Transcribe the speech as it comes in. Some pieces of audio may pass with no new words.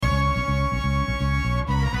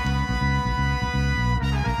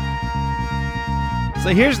So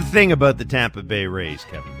here's the thing about the Tampa Bay Rays,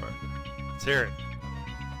 Kevin Parker. Let's hear it.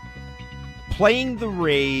 Playing the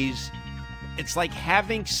Rays, it's like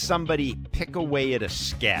having somebody pick away at a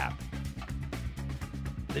scab.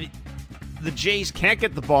 The Jays can't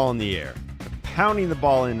get the ball in the air. They're pounding the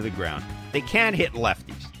ball into the ground. They can't hit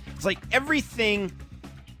lefties. It's like everything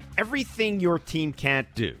your team can't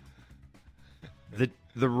do,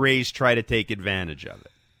 the Rays try to take advantage of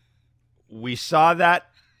it. We saw that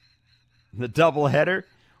in the doubleheader.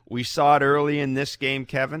 We saw it early in this game,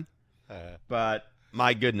 Kevin. But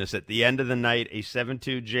my goodness, at the end of the night, a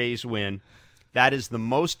 7-2 Jays win. That is the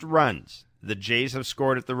most runs the Jays have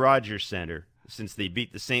scored at the Rogers Center since they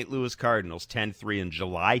beat the St. Louis Cardinals 10-3 on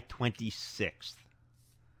July 26th.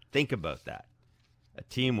 Think about that. A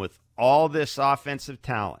team with all this offensive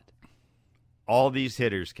talent, all these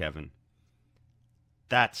hitters, Kevin.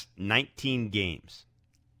 That's 19 games.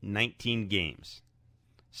 19 games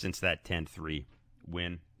since that 10-3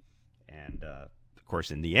 win. And, of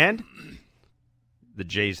course, in the end, the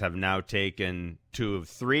Jays have now taken 2 of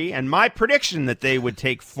 3. And my prediction that they would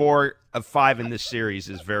take 4 of 5 in this series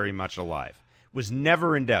is very much alive. Was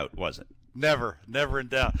never in doubt, was it? Never in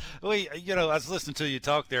doubt. Well, I was listening to you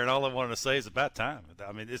talk there, and all I wanted to say is about time.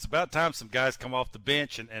 I mean, it's about time some guys come off the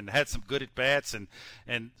bench and had some good at-bats,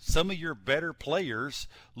 and some of your better players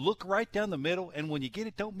look right down the middle, and when you get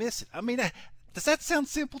it, don't miss it. I mean, does that sound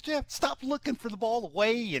simple, Jeff? Stop looking for the ball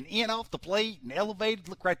away and in off the plate and elevated.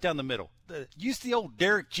 Look right down the middle. Use the old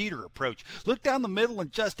Derek Jeter approach. Look down the middle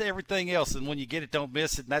and just everything else, and when you get it, don't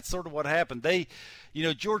miss it. And that's sort of what happened.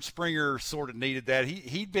 George Springer sort of needed that.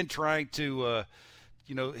 He'd been trying to,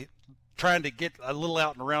 trying to get a little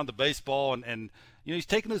out and around the baseball, and he's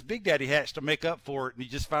taking those Big Daddy hats to make up for it, and he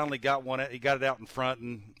just finally got one. He got it out in front,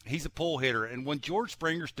 and he's a pull hitter. And when George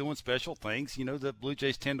Springer's doing special things, the Blue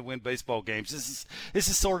Jays tend to win baseball games. This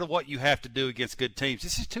is sort of what you have to do against good teams.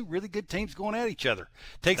 This is 2 really good teams going at each other.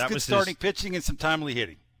 Takes good starting pitching and some timely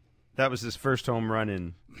hitting. That was his first home run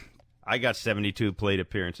in, I got 72 plate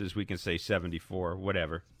appearances. We can say 74,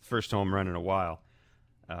 whatever. First home run in a while.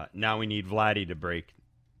 Now we need Vladdy to break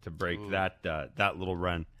that little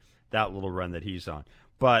run. That little run that he's on.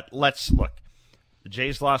 But let's look. The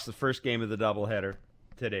Jays lost the first game of the doubleheader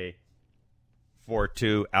today,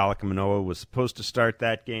 4-2. Alek Manoah was supposed to start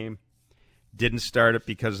that game. Didn't start it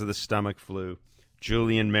because of the stomach flu.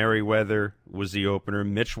 Julian Merriweather was the opener.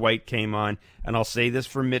 Mitch White came on. And I'll say this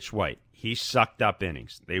for Mitch White. He sucked up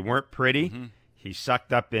innings. They weren't pretty. Mm-hmm. He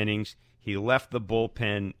sucked up innings. He left the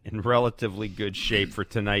bullpen in relatively good shape for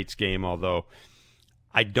tonight's game, although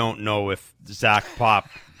I don't know if Zach Pop...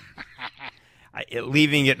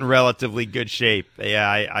 leaving it in relatively good shape. Yeah,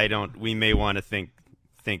 I don't. We may want to think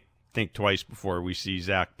twice before we see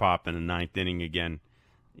Zach Pop in the 9th inning again.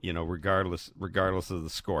 Regardless of the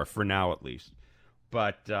score for now at least.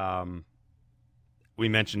 But we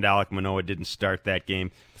mentioned Alek Manoah didn't start that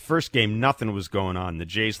game. The first game, nothing was going on. The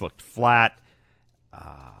Jays looked flat.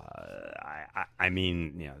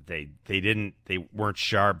 They weren't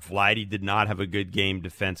sharp. Vladdy did not have a good game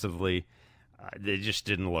defensively. They just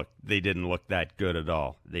didn't look that good at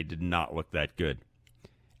all. They did not look that good.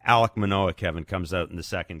 Alek Manoah, Kevin, comes out in the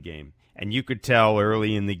second game. And you could tell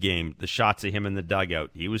early in the game, the shots of him in the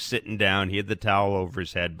dugout, he was sitting down. He had the towel over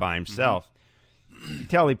his head by himself. Mm-hmm. You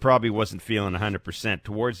could tell he probably wasn't feeling 100%.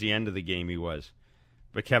 Towards the end of the game, he was.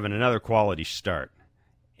 But, Kevin, another quality start.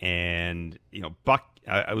 And, Buck,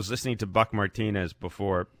 I was listening to Buck Martinez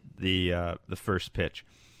before the first pitch.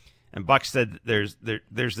 And Buck said there's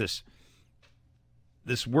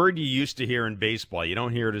this word you used to hear in baseball, you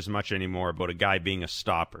don't hear it as much anymore, about a guy being a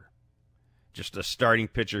stopper. Just a starting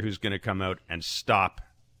pitcher who's going to come out and stop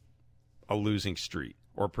a losing streak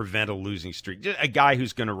or prevent a losing streak. Just a guy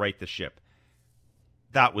who's going to right the ship.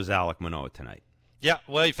 That was Alek Manoah tonight. Yeah,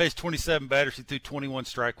 well, he faced 27 batters. He threw 21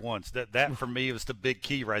 strike ones. That for me was the big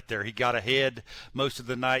key right there. He got ahead most of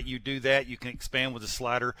the night. You do that, you can expand with a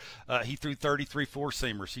slider. He threw 33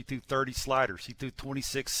 four-seamers. He threw 30 sliders. He threw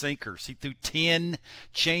 26 sinkers. He threw 10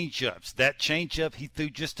 changeups. That changeup, he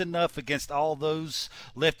threw just enough against all those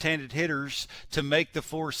left-handed hitters to make the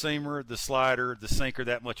four-seamer, the slider, the sinker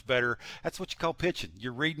that much better. That's what you call pitching.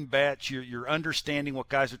 You're reading bats. You're understanding what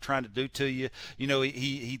guys are trying to do to you.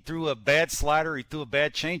 He threw a bad slider. He threw a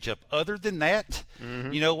bad changeup. Other than that,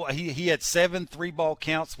 he had 7 3-ball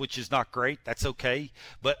counts, which is not great. That's okay.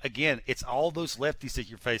 But, again, it's all those lefties that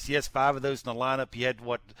you're facing. He has 5 of those in the lineup. He had,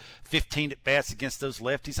 15 at-bats against those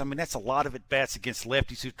lefties. I mean, that's a lot of at-bats against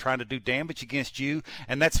lefties who are trying to do damage against you,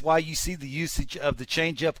 and that's why you see the usage of the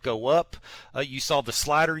changeup go up. You saw the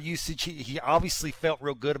slider usage. He obviously felt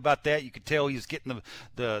real good about that. You could tell he was getting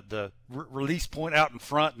the release point out in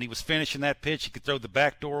front, and he was finishing that pitch. He could throw the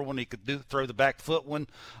backdoor one. He could throw the back foot one.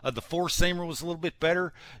 The four-seamer was a little bit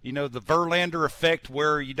better. The Verlander effect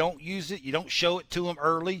where you don't use it, you don't show it to him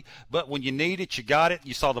early, but when you need it, you got it.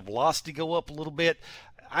 You saw the velocity go up a little bit.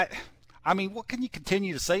 I mean, what can you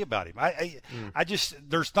continue to say about him? I just,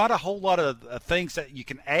 there's not a whole lot of things that you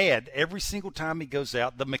can add every single time he goes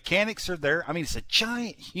out. The mechanics are there. I mean, it's a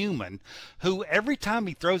giant human who every time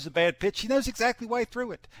he throws a bad pitch, he knows exactly why he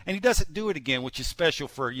threw it. And he doesn't do it again, which is special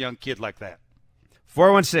for a young kid like that.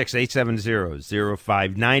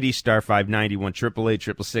 416-870-0590, star 590,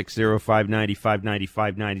 1-888-666-0590,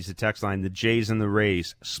 590 is the text line. The Jays and the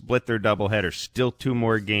Rays split their doubleheader. Still 2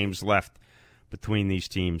 more games left between these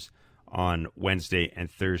teams on Wednesday and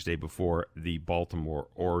Thursday before the Baltimore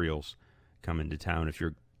Orioles come into town. If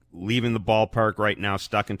you're leaving the ballpark right now,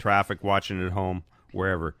 stuck in traffic, watching at home,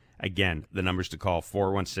 wherever, again, the numbers to call,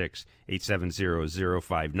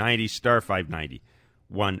 416-870-0590, star 590,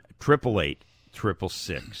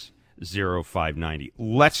 1-888-666-0590.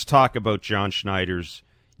 Let's talk about John Schneider's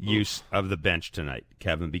use of the bench tonight,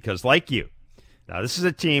 Kevin, because like you, now this is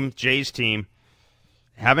a team, Jay's team,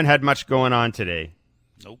 haven't had much going on today.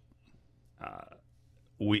 Nope.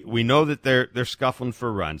 We know that they're scuffling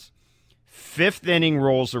for runs. 5th inning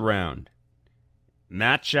rolls around.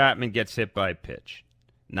 Matt Chapman gets hit by a pitch.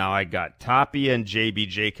 Now I got Tapia and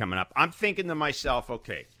JBJ coming up. I'm thinking to myself,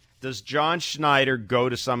 okay, does John Schneider go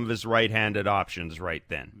to some of his right-handed options right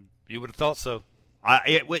then? You would have thought so.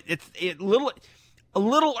 It's a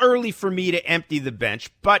little early for me to empty the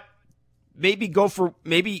bench, but maybe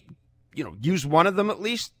use one of them at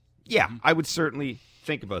least. Yeah, I would certainly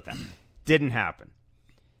think about that. Didn't happen.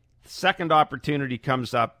 Second opportunity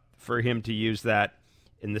comes up for him to use that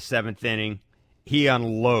in the 7th inning. He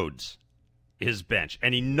unloads his bench,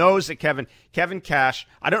 and he knows that Kevin Cash.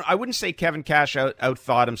 I wouldn't say Kevin Cash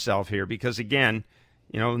outthought himself here because again,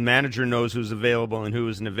 the manager knows who's available and who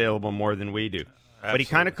isn't available more than we do. Absolutely. But he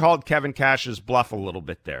kind of called Kevin Cash's bluff a little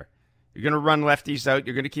bit there. You're going to run lefties out.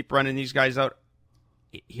 You're going to keep running these guys out.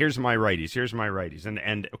 Here's my righties.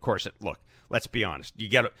 And of course, look, let's be honest. You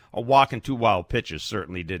get a walk and 2 wild pitches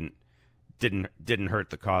certainly didn't hurt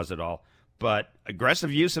the cause at all. But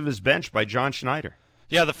aggressive use of his bench by John Schneider.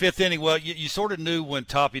 Yeah, the 5th inning, well, you sort of knew when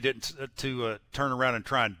Tapia didn't turn around and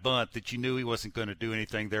try and bunt that you knew he wasn't going to do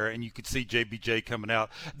anything there, and you could see JBJ coming out.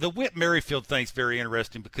 The Whit Merrifield thing's very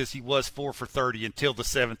interesting because he was 4 for 30 until the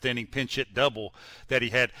 7th inning pinch hit double that he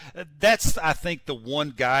had. That's, I think, the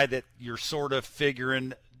one guy that you're sort of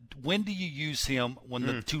figuring – when do you use him when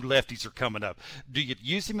the 2 lefties are coming up? Do you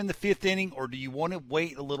use him in the 5th inning, or do you want to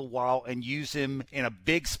wait a little while and use him in a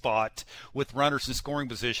big spot with runners in scoring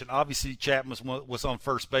position? Obviously, Chapman was on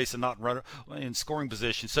first base and not in scoring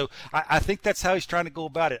position. So I think that's how he's trying to go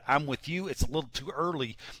about it. I'm with you. It's a little too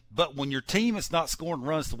early. But when your team is not scoring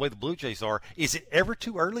runs the way the Blue Jays are, is it ever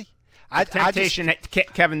too early?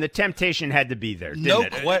 Kevin, the temptation had to be there,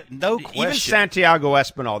 didn't it? No question. Even Santiago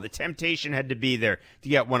Espinal, the temptation had to be there to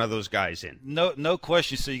get one of those guys in. No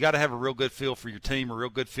question. So you got to have a real good feel for your team, a real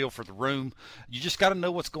good feel for the room. You just got to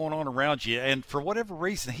know what's going on around you. And for whatever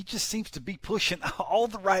reason, he just seems to be pushing all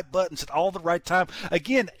the right buttons at all the right time.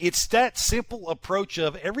 Again, it's that simple approach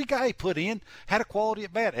of every guy he put in had a quality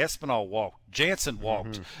at bat. Espinal walked. Jansen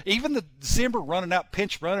walked. Even the Zimmer running out,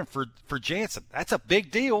 pinch running for Jansen. That's a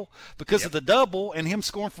big deal because of the double and him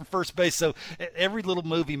scoring from first base. So every little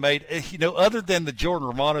move he made, other than the Jordan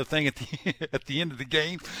Romano thing at the end of the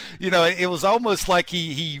game, it was almost like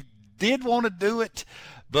he did want to do it.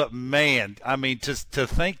 But, man, I mean, to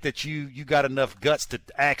think that you got enough guts to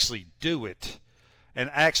actually do it and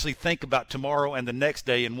actually think about tomorrow and the next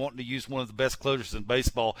day and wanting to use one of the best closers in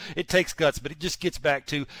baseball, it takes guts. But it just gets back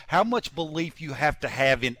to how much belief you have to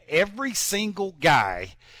have in every single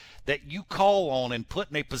guy that you call on and put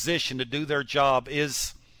in a position to do their job.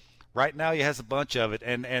 Is right now he has a bunch of it.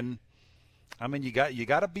 And I mean, you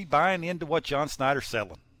got to be buying into what John Schneider's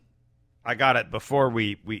selling. I got it. Before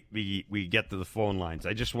we get to the phone lines,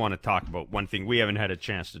 I just want to talk about one thing we haven't had a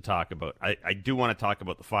chance to talk about. I do want to talk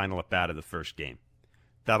about the final at-bat of the first game.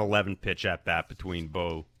 That 11-pitch at-bat between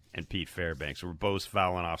Bo and Pete Fairbanks, where Bo's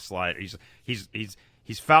fouling off sliders. He's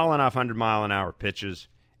fouling off 100-mile-an-hour pitches,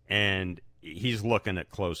 and he's looking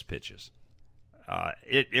at close pitches.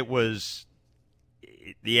 It was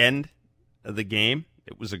at the end of the game,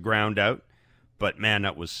 it was a ground out. But, man,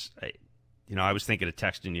 that was, I was thinking of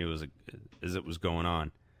texting you as it was going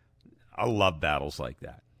on. I love battles like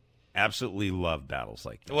that. Absolutely love battles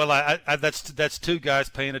like that. Well, that's two guys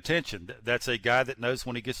paying attention. That's a guy that knows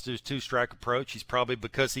when he gets to his two-strike approach, he's probably,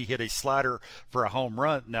 because he hit a slider for a home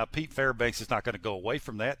run. Now, Pete Fairbanks is not going to go away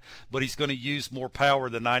from that, but he's going to use more power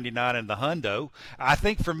than 99 and the hundo. I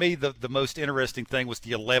think for me, the most interesting thing was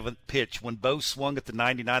the 11th pitch. When Bo swung at the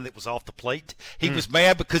 99 that was off the plate, he was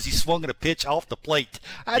mad because he swung at a pitch off the plate.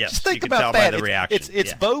 Just think about that. By the reaction.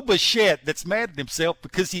 It's Bo Bichette that's mad at himself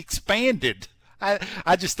because he expanded.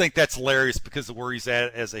 I just think that's hilarious because of where he's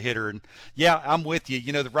at as a hitter. And, yeah, I'm with you.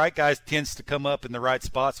 The right guy tends to come up in the right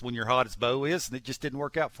spots when you're hot as Bo is, and it just didn't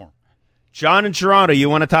work out for him. John in Toronto, you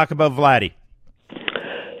want to talk about Vladdy?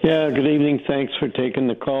 Yeah, good evening. Thanks for taking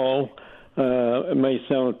the call. It may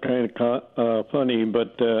sound kind of funny,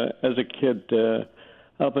 but as a kid,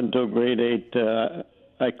 up until grade 8,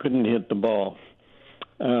 I couldn't hit the ball.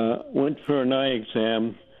 Went for an eye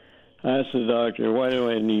exam. I asked the doctor, why do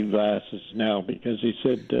I need glasses now? Because he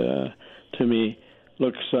said to me,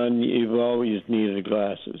 look, son, you've always needed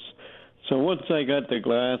glasses. So once I got the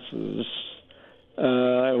glasses,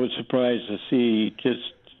 I was surprised to see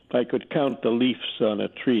I could count the leaves on a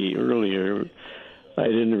tree. Earlier, I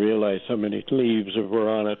didn't realize how many leaves were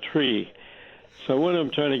on a tree. So what I'm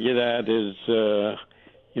trying to get at is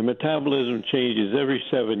your metabolism changes every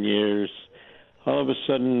 7 years. All of a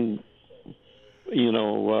sudden,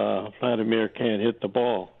 Vladimir can't hit the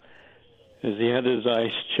ball. Has he had his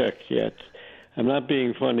eyes checked yet? I'm not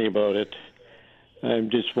being funny about it. I'm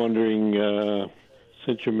just wondering,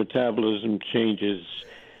 since your metabolism changes,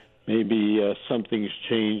 maybe something's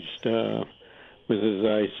changed with his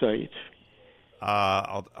eyesight.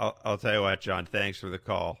 I'll tell you what, John, thanks for the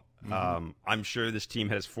call. I'm sure this team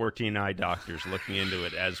has 14 eye doctors looking into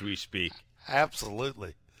it as we speak.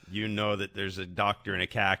 Absolutely. You know that there's a doctor in a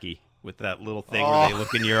khaki with that little thing where they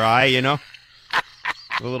look in your eye, the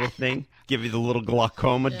little thing, give you the little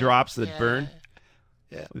glaucoma drops that burn.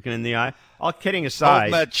 Yeah, looking in the eye. All kidding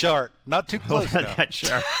aside, hold that chart, not too close. Hold that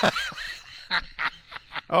chart.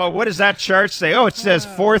 Oh, what does that chart say? Oh, it says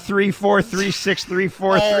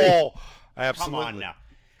 4-3-4-3-6-3-4-3. Oh, absolutely.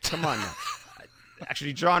 Come on now.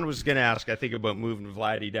 Actually, John was going to ask, I think, about moving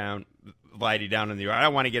Vladdy down in the yard. I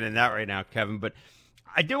don't want to get in that right now, Kevin, but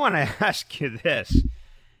I do want to ask you this.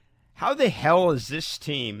 How the hell is this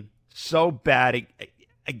team so bad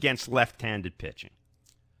against left-handed pitching?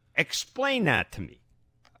 Explain that to me.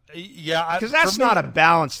 Yeah, because that's not a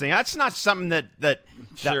balanced thing. That's not something that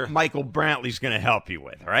Michael Brantley's going to help you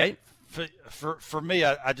with, right? For me,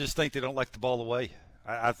 I just think they don't like the ball away.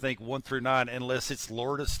 I think 1 through 9, unless it's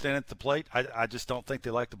Lourdes standing at the plate, I just don't think they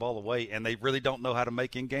like the ball away, and they really don't know how to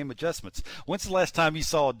make in-game adjustments. When's the last time you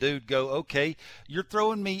saw a dude go, okay, you're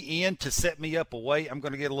throwing me in to set me up away, I'm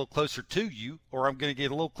going to get a little closer to you, or I'm going to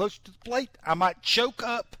get a little closer to the plate. I might choke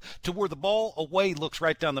up to where the ball away looks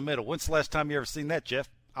right down the middle. When's the last time you ever seen that, Jeff?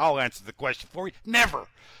 I'll answer the question for you. Never.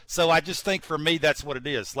 So I just think for me that's what it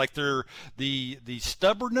is. Like they're the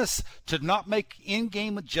stubbornness to not make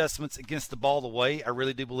in-game adjustments against the ball away. I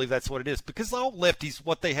really do believe that's what it is. Because all lefties,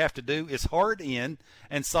 what they have to do is hard in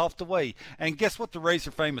and soft away. And guess what the Rays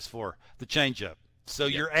are famous for? The changeup. So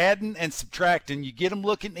you're adding and subtracting. You get them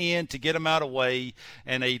looking in to get them out of way.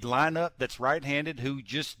 And a lineup that's right-handed who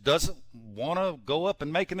just doesn't want to go up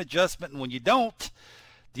and make an adjustment. And when you don't,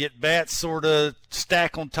 the at-bats sort of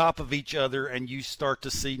stack on top of each other, and you start to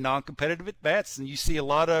see non-competitive at-bats, and you see a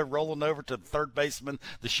lot of rolling over to the third baseman,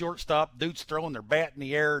 the shortstop, dudes throwing their bat in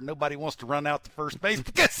the air. Nobody wants to run out to first base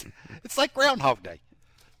because it's like Groundhog Day.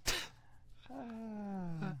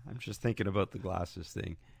 I'm just thinking about the glasses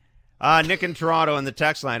thing. Nick in Toronto in the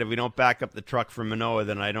text line, if we don't back up the truck from Manoah,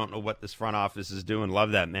 then I don't know what this front office is doing.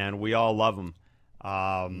 Love that, man. We all love him.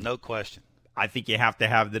 No question. I think you have to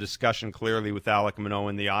have the discussion clearly with Alek Manoah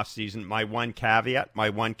in the offseason. My one caveat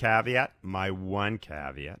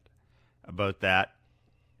about that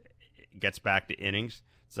gets back to innings.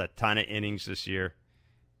 It's a ton of innings this year.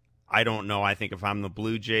 I don't know. I think if I'm the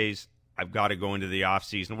Blue Jays, I've got to go into the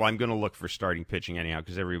offseason. Well, I'm going to look for starting pitching anyhow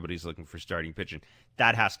because everybody's looking for starting pitching.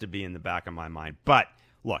 That has to be in the back of my mind. But,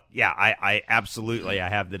 look, yeah, I absolutely I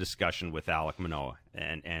have the discussion with Alek Manoah.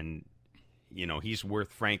 And he's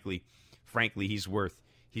worth, frankly, he's worth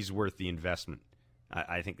the investment.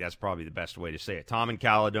 I think that's probably the best way to say it. Tom in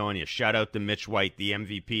Caledonia, shout out to Mitch White, the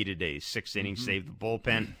MVP today. 6 innings, saved the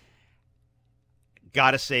bullpen.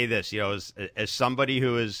 Got to say this, as somebody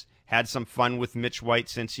who has had some fun with Mitch White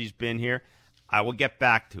since he's been here, I will get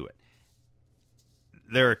back to it.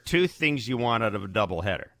 There are 2 things you want out of a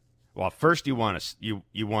doubleheader. Well, first you want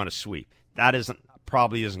to sweep. That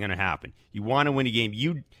probably isn't going to happen. You want to win a game.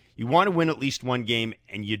 You want to win at least one game,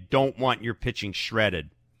 and you don't want your pitching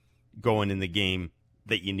shredded going in the game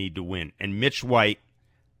that you need to win. And Mitch White,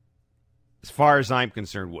 as far as I'm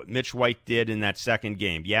concerned, what Mitch White did in that second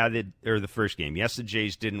game, or the first game, yes, the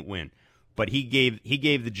Jays didn't win, but he gave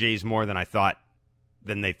the Jays more than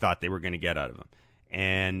they thought they were going to get out of him.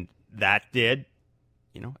 And that did,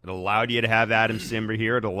 it allowed you to have Adam Simber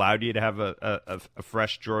here. It allowed you to have a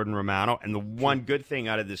fresh Jordan Romano. And the one good thing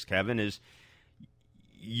out of this, Kevin, is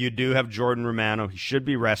you do have Jordan Romano. He should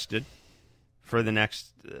be rested for the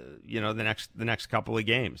next, the next couple of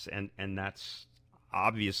games, and that's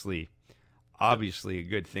obviously a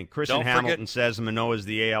good thing. Christian Hamilton says Manoah is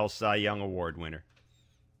the AL Cy Young Award winner.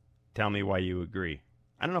 Tell me why you agree.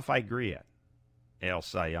 I don't know if I agree yet. AL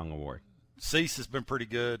Cy Young Award. Cease has been pretty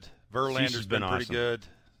good. Verlander's been pretty awesome. Good.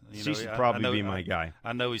 Cease would probably be my guy.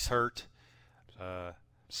 I know he's hurt.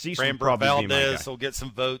 Cease would probably be my guy. Valdez will get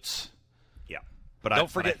some votes. Yeah, but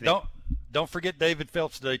don't forget David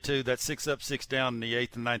Phelps today too. That 6 up, 6 down in the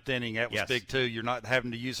 8th and 9th inning. That was big too. You're not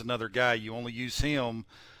having to use another guy. You only use him.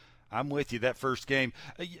 I'm with you. That first game.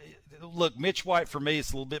 Look, Mitch White for me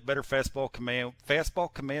is a little bit better fastball command.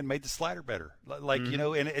 Fastball command made the slider better.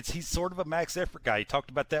 And he's sort of a max effort guy. He talked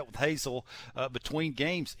about that with Hazel between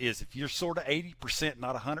games. Is if you're sort of 80%,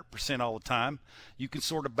 not 100% all the time, you can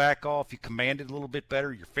sort of back off. You command it a little bit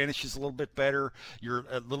better. Your finish is a little bit better. You're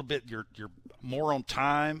more on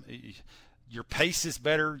time. Your pace is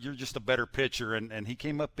better. You're just a better pitcher. And he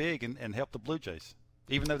came up big and helped the Blue Jays,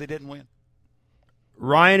 even though they didn't win.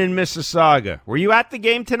 Ryan in Mississauga. Were you at the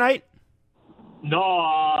game tonight? No,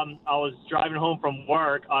 I was driving home from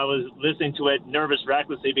work. I was listening to it nervous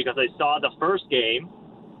recklessly because I saw the first game,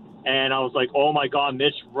 and I was like, oh, my God,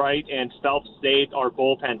 Mitch Wright and Phelps saved our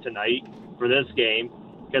bullpen tonight for this game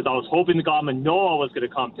because I was hoping the guy Manoah was going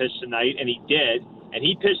to come pitch tonight, and he did, and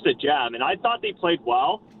he pitched a gem, and I thought they played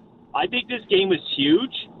well. I think this game was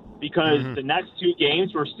huge because the next two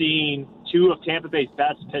games we're seeing two of Tampa Bay's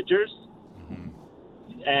best pitchers.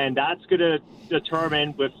 And that's going to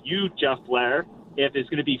determine with you, Jeff Blair, if it's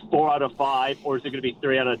going to be 4 out of 5 or is it going to be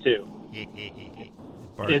 3 out of 2.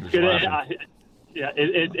 It's going to,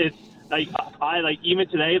 it's like even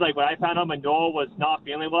today, like when I found out Manoah was not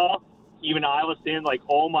feeling well, even I was saying like,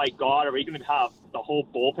 oh my God, are we going to have the whole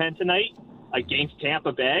bullpen tonight against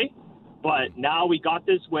Tampa Bay? But now we got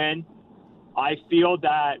this win. I feel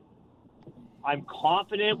that I'm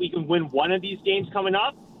confident we can win one of these games coming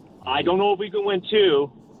up. I don't know if we can win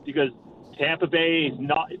 2 because Tampa Bay is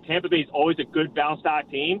always a good bounce back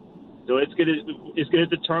team. So it's gonna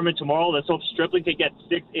determine tomorrow. Let's hope Stripling can get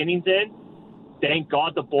 6 innings in. Thank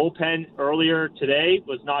God the bullpen earlier today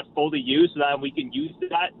was not fully used so that we can use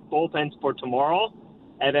that bullpen for tomorrow.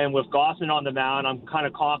 And then with Gausman on the mound, I'm kind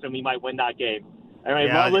of confident we might win that game. All right,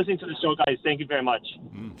 well, listening to the show, guys. Thank you very much.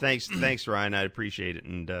 Thanks, Ryan. I appreciate it,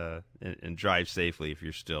 and drive safely if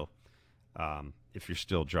you're still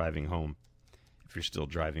driving home. If you're still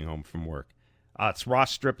driving home from work, it's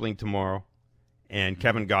Ross Stripling tomorrow, and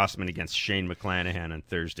Kevin Gausman against Shane McClanahan on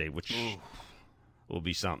Thursday, which will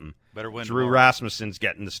be something. Better win. Drew Rasmussen's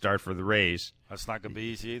getting the start for the Rays. That's not going to be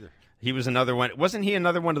easy either. He was another one. Wasn't he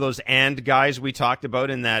another one of those guys we talked about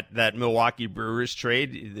in that Milwaukee Brewers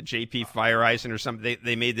trade, the JP Fireisen or something?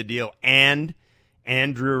 They made the deal and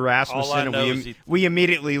Drew Rasmussen. And we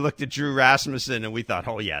immediately looked at Drew Rasmussen and we thought,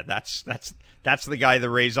 oh yeah, that's the guy the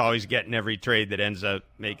Rays always get in every trade that ends up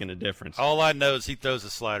making a difference. All I know is he throws a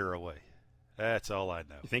slider away. That's all I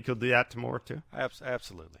know. You think he'll do that tomorrow too?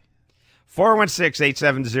 Absolutely.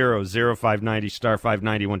 416-870-0590, star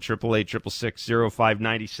 591,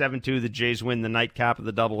 888-666-0590. The Jays win the nightcap of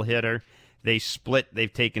the doubleheader. They split.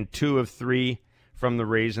 They've taken 2 of 3 from the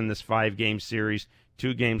Rays in this 5-game series.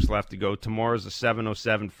 2 games left to go. Tomorrow's a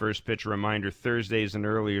 7:07 first pitch. Reminder, Thursday is an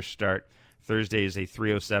earlier start. Thursday is a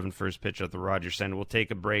 3:07 first pitch at the Rogers Center. We'll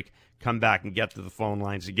take a break, come back, and get to the phone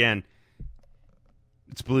lines again.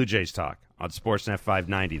 It's Blue Jays Talk on Sportsnet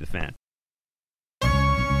 590, The Fan.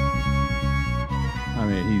 I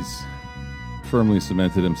mean, he's firmly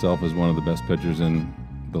cemented himself as one of the best pitchers in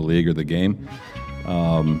the league or the game.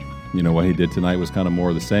 What he did tonight was kind of more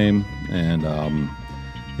of the same, and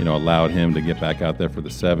allowed him to get back out there for the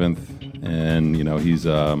 7th. And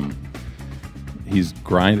he's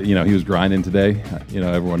grind. He was grinding today.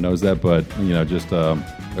 Everyone knows that, but just a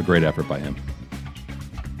great effort by him.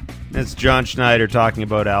 That's John Schneider talking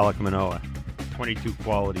about Alek Manoah. 22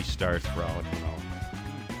 quality starts for Alek Manoah.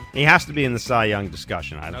 He has to be in the Cy Young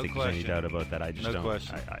discussion. I don't think there's any doubt about that. I just don't.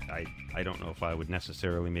 I don't know if I would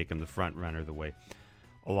necessarily make him the front runner the way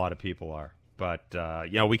a lot of people are. But,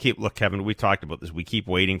 Kevin, we talked about this. We keep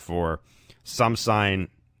waiting for some sign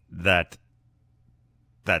that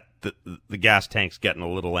the gas tank's getting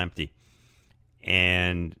a little empty.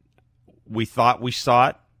 And we thought we saw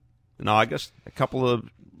it in August, a couple of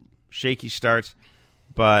shaky starts.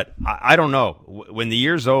 But I don't know. When the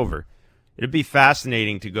year's over, it'd be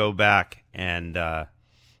fascinating to go back and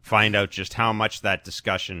find out just how much that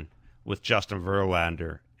discussion with Justin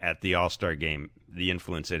Verlander at the All-Star game, the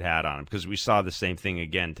influence it had on him. Because we saw the same thing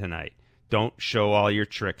again tonight. Don't show all your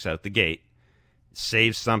tricks out the gate.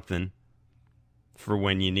 Save something for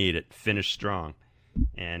when you need it. Finish strong.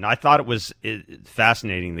 And I thought it was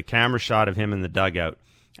fascinating. The camera shot of him in the dugout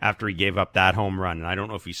after he gave up that home run. And I don't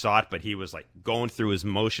know if he saw it, but he was like going through his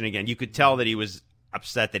motion again. You could tell that he was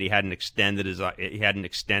upset that he hadn't extended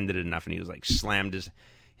it enough, and he was like slammed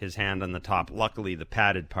his hand on the top. Luckily, the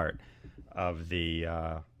padded part of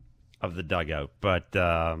the dugout. But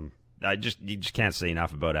you just can't say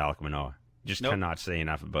enough about Alek Manoah. Cannot say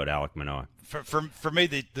enough about Alek Manoah. For me,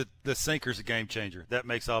 the sinker's a game changer. That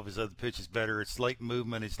makes all of his other pitches better. It's late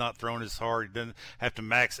movement. He's not throwing as hard. He doesn't have to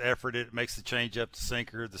max effort it. It makes the changeup, the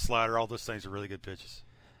sinker, the slider. All those things are really good pitches.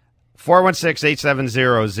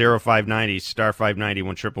 416-870-0590, star 590,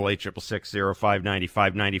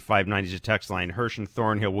 1-888-666-0590, 590 is a text line. Hirsch and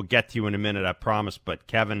Thornhill, we'll get to you in a minute, I promise. But,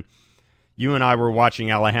 Kevin, you and I were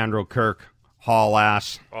watching Alejandro Kirk haul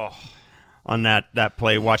ass on that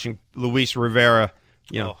play, watching Luis Rivera,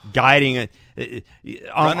 guiding it,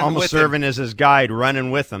 almost serving as his guide,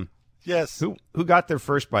 running with him. Yes. Who got there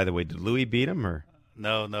first, by the way? Did Louis beat him, or?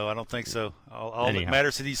 No, I don't think so. All that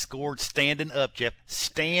matters is that he scored standing up, Jeff.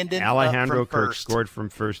 Alejandro up from Kirk first. scored from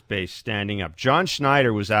first base, standing up. John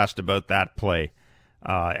Schneider was asked about that play,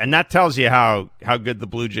 and that tells you how good the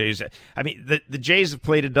Blue Jays. I mean, the Jays have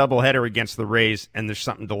played a doubleheader against the Rays, and there's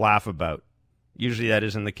something to laugh about. Usually that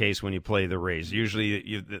isn't the case when you play the Rays.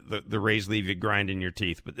 Usually the Rays leave you grinding your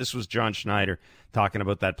teeth. But this was John Schneider talking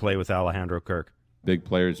about that play with Alejandro Kirk. Big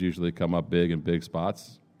players usually come up big in big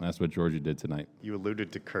spots. That's what Georgie did tonight. You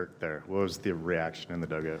alluded to Kirk there. What was the reaction in the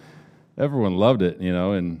dugout? Everyone loved it,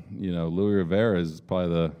 and Louis Rivera is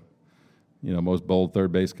probably the most bold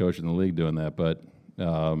third base coach in the league doing that. But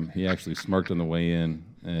he actually smirked on the way in,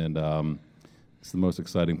 and it's the most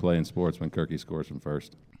exciting play in sports when Kirky scores from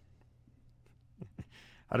first.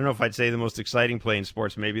 I don't know if I'd say the most exciting play in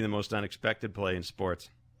sports, maybe the most unexpected play in sports.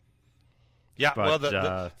 Yeah, but,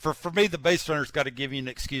 well, for me, the base runner's got to give you an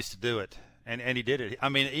excuse to do it. And he did it. I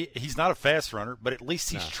mean, he's not a fast runner, but at least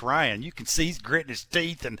he's trying. You can see he's gritting his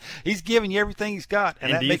teeth, and he's giving you everything he's got.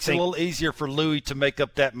 And that makes it a little easier for Louis to make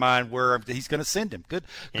up that mind where he's going to send him.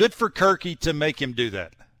 Good for Kirky to make him do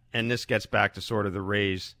that. And this gets back to sort of the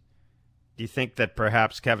Rays. Do you think that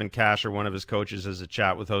perhaps Kevin Cash or one of his coaches has a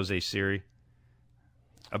chat with Jose Siri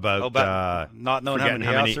about not knowing how many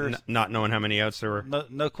outs there is? Not knowing how many outs there were?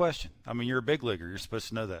 No question. I mean, you're a big leaguer. You're supposed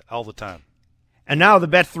to know that all the time. And now the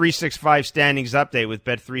Bet365 standings update. With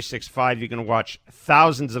Bet365, you can watch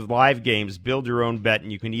thousands of live games, build your own bet,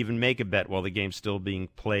 and you can even make a bet while the game's still being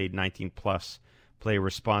played. 19+. Play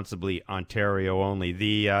responsibly. Ontario only.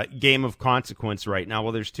 The game of consequence right now,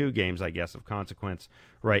 well, there's two games, I guess, of consequence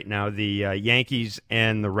right now. The Yankees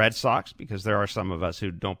and the Red Sox, because there are some of us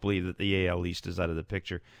who don't believe that the AL East is out of the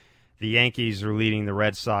picture. The Yankees are leading the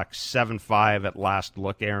Red Sox 7-5 at last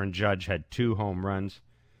look. Aaron Judge had 2 home runs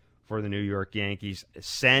for the New York Yankees.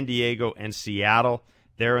 San Diego and Seattle,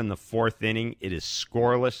 they're in the 4th inning. It is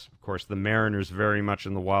scoreless. Of course, the Mariners very much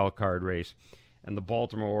in the wild card race. And the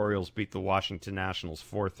Baltimore Orioles beat the Washington Nationals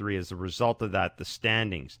 4-3. As a result of that, the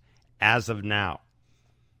standings, as of now,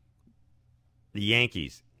 the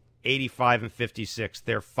Yankees, 85-56.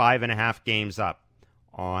 They're 5.5 games up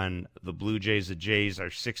on the Blue Jays. The Jays are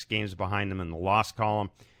 6 games behind them in the loss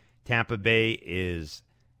column. Tampa Bay is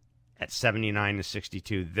at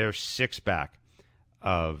 79-62. They're 6 back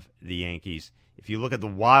of the Yankees. If you look at the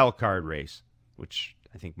wild card race, which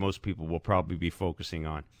I think most people will probably be focusing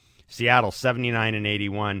on, Seattle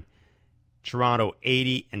 79-81, Toronto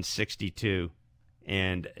 80-62,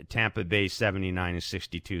 and Tampa Bay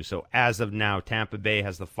 79-62. So as of now, Tampa Bay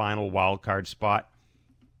has the final wild card spot.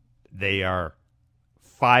 They are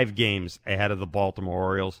 5 games ahead of the Baltimore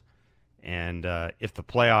Orioles. And if the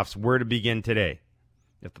playoffs were to begin today,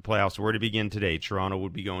 Toronto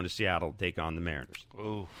would be going to Seattle to take on the Mariners.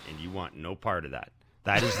 Ooh. And you want no part of that.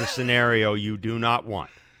 That is the scenario you do not want.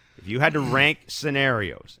 If you had to rank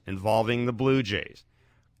scenarios involving the Blue Jays,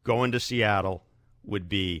 going to Seattle would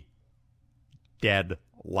be dead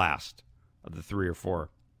last of the 3 or 4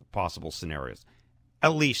 possible scenarios.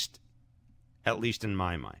 At least in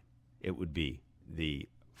my mind, it would be the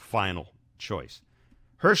final choice.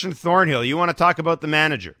 Hirsch and Thornhill, you want to talk about the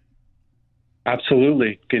manager?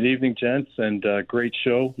 Absolutely. Good evening, gents, and great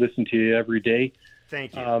show. Listen to you every day.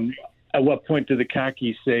 Thank you. At what point do the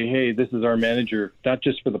Khakis say, hey, this is our manager, not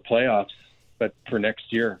just for the playoffs, but for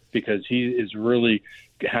next year? Because he is really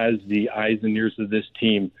has the eyes and ears of this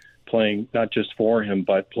team playing not just for him,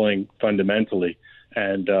 but playing fundamentally.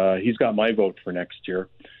 And he's got my vote for next year.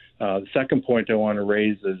 The second point I want to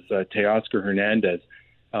raise is Teoscar Hernandez.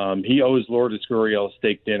 He owes Lourdes Gurriel a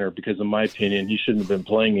steak dinner because, in my opinion, he shouldn't have been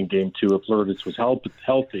playing in Game 2 if Lourdes was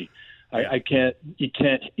healthy. You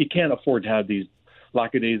can't afford to have these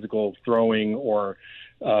lackadaisical throwing or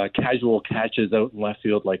casual catches out in left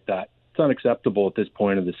field like that. It's unacceptable at this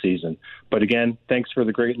point of the season. But again, thanks for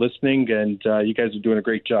the great listening, and you guys are doing a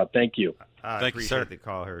great job. Thank you. Thank you, sir. The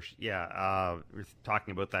call, Hirsch. Yeah, we're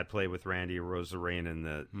talking about that play with Randy Arozarena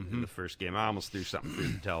in the first game. I almost threw something through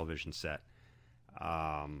the television set.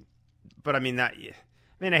 But I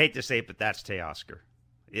hate to say it, but that's Teoscar.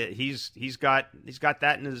 He's got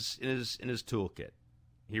that in his toolkit.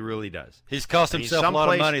 He really does. He's cost himself a lot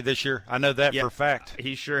of money this year. I know that for a fact.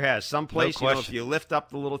 He sure has. Someplace, no if you lift up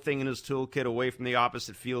the little thing in his toolkit away from the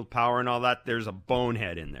opposite field power and all that, there's a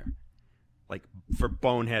bonehead in there, like for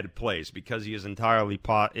bonehead plays, because he is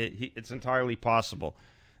it's entirely possible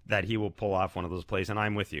that he will pull off one of those plays, and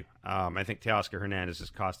I'm with you. I think Teoscar Hernandez has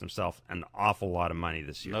cost himself an awful lot of money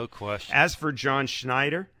this year. No question. As for John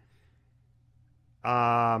Schneider,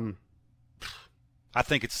 I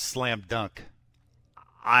think it's a slam dunk.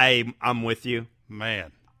 I'm with you.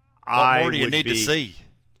 Man, what more do you need to see?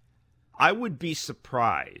 I would be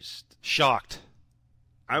surprised. Shocked.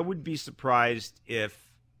 I would be surprised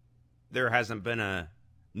if there hasn't been a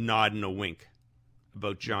nod and a wink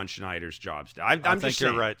about John Schneider's jobs. I think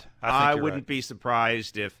you're right. I wouldn't be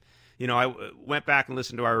surprised if, I went back and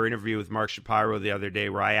listened to our interview with Mark Shapiro the other day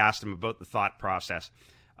where I asked him about the thought process,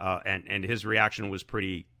 and his reaction was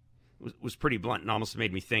pretty blunt and almost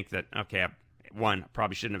made me think that, okay, one,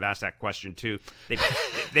 probably shouldn't have asked that question. Two,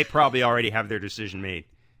 they probably already have their decision made.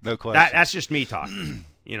 No question. That's just me talking.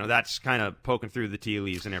 That's kind of poking through the tea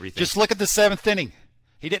leaves and everything. Just look at the seventh inning.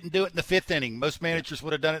 He didn't do it in the fifth inning. Most managers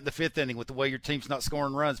would have done it in the fifth inning with the way your team's not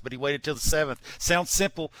scoring runs, but he waited till the seventh. Sounds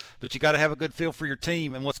simple, but you got to have a good feel for your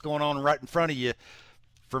team and what's going on right in front of you.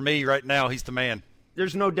 For me, right now, he's the man.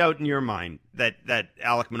 There's no doubt in your mind that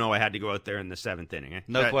Alek Manoah had to go out there in the seventh inning.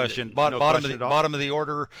 No question. Bottom of the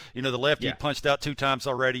order. The lefty punched out 2 times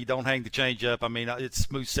already. Don't hang the change up. It's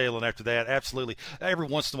smooth sailing after that. Absolutely. Every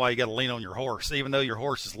once in a while, you got to lean on your horse, even though your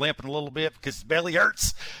horse is limping a little bit because his belly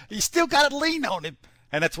hurts. You still got to lean on him,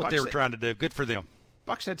 and that's what they were trying to do. Good for them.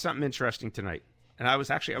 Buck said something interesting tonight, and I was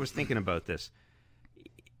thinking about this.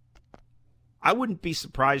 I wouldn't be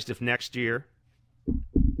surprised if next year,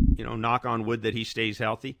 knock on wood that he stays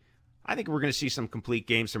healthy, I think we're going to see some complete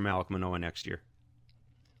games from Alek Manoah next year.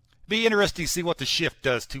 Be interesting to see what the shift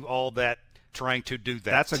does to all that, trying to do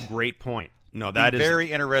that. That's a great point. No, that is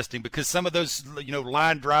very interesting because some of those,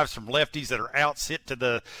 line drives from lefties that are outs hit to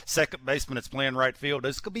the second baseman that's playing right field,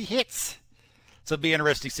 those could be hits. So it'd be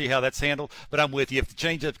interesting to see how that's handled. But I'm with you. If the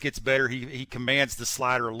changeup gets better, he commands the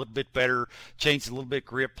slider a little bit better, changes a little bit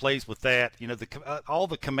grip, plays with that. All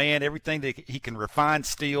the command, everything that he can refine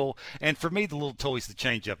still. And for me, the little toy's the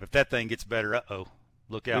changeup. If that thing gets better,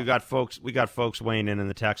 look out. We got folks weighing in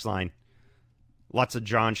the text line. Lots of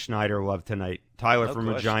John Schneider love tonight. Tyler from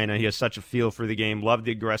Regina, he has such a feel for the game. Loved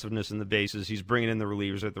the aggressiveness in the bases. He's bringing in the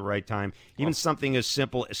relievers at the right time. Even something as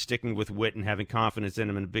simple as sticking with Witt and having confidence in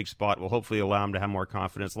him in a big spot will hopefully allow him to have more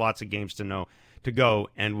confidence. Lots of games to go,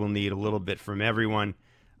 and we'll need a little bit from everyone.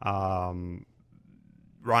 Ryan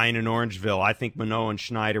in Orangeville, I think Manoah and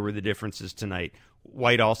Schneider were the differences tonight.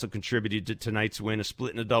 White also contributed to tonight's win. A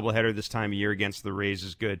split and a doubleheader this time of year against the Rays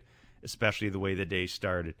is good, especially the way the day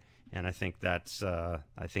started. And I think that's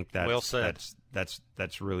well said.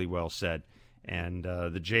 That's really well said. And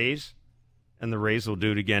the Jays and the Rays will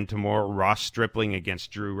do it again tomorrow. Ross Stripling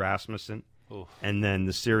against Drew Rasmussen. Oof. And then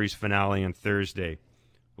the series finale on Thursday.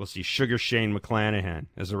 We'll see Sugar Shane McClanahan,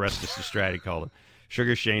 as Orestes Estrada called him.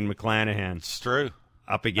 Sugar Shane McClanahan. It's true.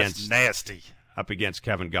 That's nasty. Up against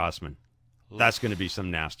Kevin Gossman. Oof. That's going to be some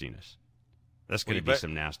nastiness. That's going to be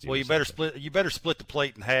some nasty. Well, you better split the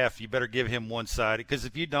plate in half. You better give him one side because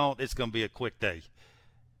if you don't, it's going to be a quick day.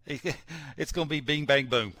 It's going to be bing bang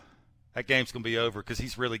boom. That game's going to be over because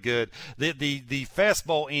he's really good. The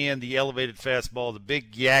fastball and the elevated fastball, the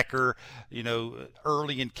big yacker,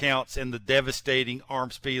 early in counts, and the devastating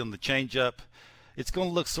arm speed on the changeup. It's going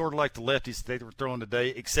to look sort of like the lefties they were throwing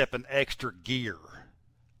today, except an extra gear.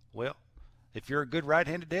 Well, if you're a good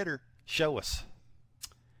right-handed hitter, show us.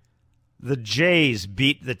 The Jays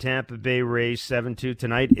beat the Tampa Bay Rays 7-2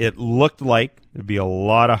 tonight. It looked like there'd be a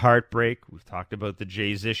lot of heartbreak. We've talked about the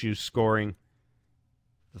Jays' issues scoring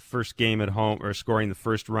the first game at home, or scoring the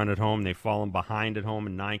first run at home. They've fallen behind at home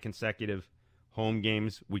in 9 consecutive home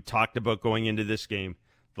games. We talked about going into this game,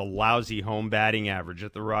 the lousy home batting average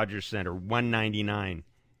at the Rogers Center, 199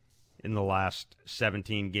 in the last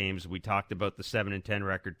 17 games. We talked about the 7-10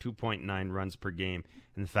 record, 2.9 runs per game,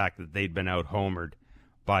 and the fact that they'd been out-homered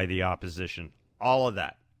by the opposition. All of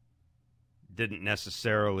that didn't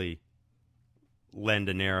necessarily lend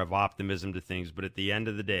an air of optimism to things, but at the end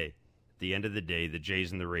of the day, the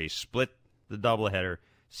Jays and the Rays split the doubleheader,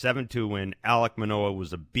 7-2 win. Alek Manoah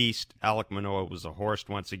was a beast. Alek Manoah was a horse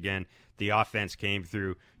once again. The offense came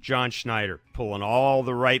through. John Schneider pulling all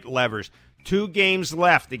the right levers. 2 games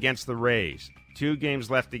left against the Rays.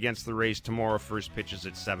 Tomorrow, first pitch is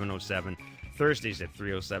at 7:07. Thursdays at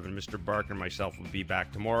 3:07. Mr. Barker and myself will be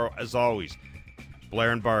back tomorrow. As always,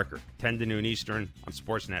 Blair and Barker, 10 to noon Eastern on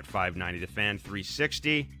Sportsnet 590. The Fan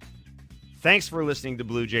 360. Thanks for listening to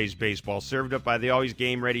Blue Jays Baseball, served up by the always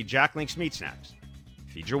game-ready Jack Link's Meat Snacks.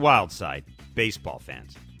 Feed your wild side, baseball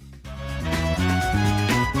fans.